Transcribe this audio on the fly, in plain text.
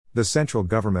The central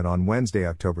government on Wednesday,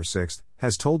 October 6,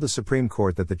 has told the Supreme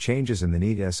Court that the changes in the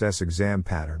NEET SS exam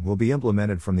pattern will be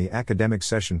implemented from the academic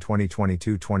session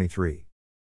 2022-23.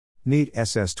 NEET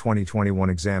SS 2021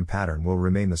 exam pattern will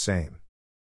remain the same.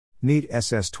 NEET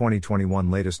SS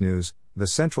 2021 latest news. The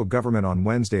central government on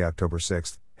Wednesday, October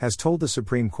 6, has told the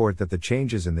Supreme Court that the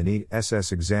changes in the NEET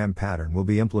SS exam pattern will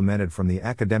be implemented from the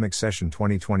academic session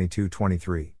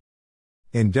 2022-23.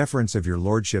 In deference of your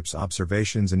lordship's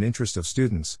observations and interest of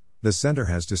students, the Center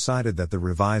has decided that the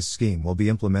revised scheme will be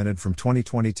implemented from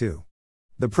 2022.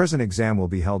 The present exam will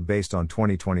be held based on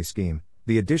 2020 scheme,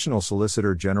 the additional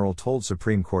Solicitor General told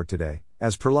Supreme Court today,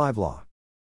 as per live law.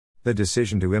 The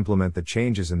decision to implement the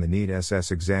changes in the NEET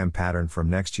SS exam pattern from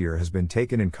next year has been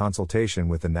taken in consultation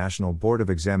with the National Board of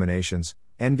Examinations,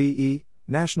 NBE,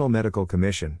 National Medical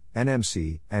Commission,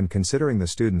 NMC, and considering the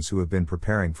students who have been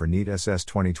preparing for NEET SS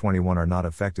 2021 are not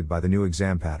affected by the new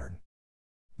exam pattern.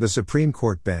 The Supreme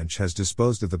Court bench has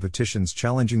disposed of the petitions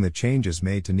challenging the changes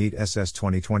made to NEET SS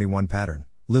 2021 pattern,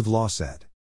 Live Law said.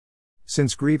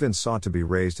 Since grievance sought to be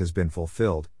raised has been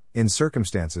fulfilled, in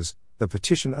circumstances, the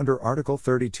petition under Article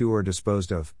 32 are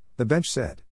disposed of, the bench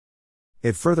said.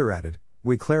 It further added,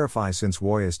 we clarify since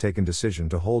WOI has taken decision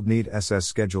to hold NEET SS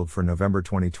scheduled for November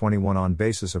 2021 on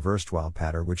basis of erstwhile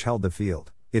pattern which held the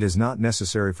field, it is not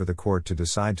necessary for the court to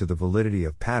decide to the validity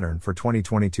of pattern for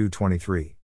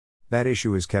 2022-23. That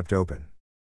issue is kept open.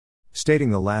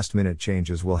 Stating the last-minute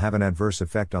changes will have an adverse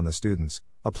effect on the students,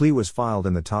 a plea was filed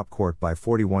in the top court by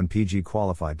 41 PG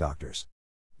qualified doctors.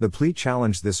 The plea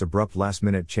challenged this abrupt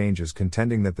last-minute changes,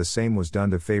 contending that the same was done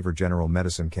to favor general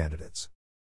medicine candidates.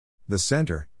 The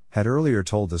Center had earlier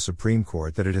told the Supreme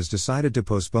Court that it has decided to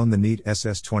postpone the NEET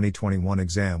SS 2021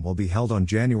 exam will be held on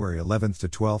January 11 to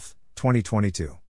 12, 2022.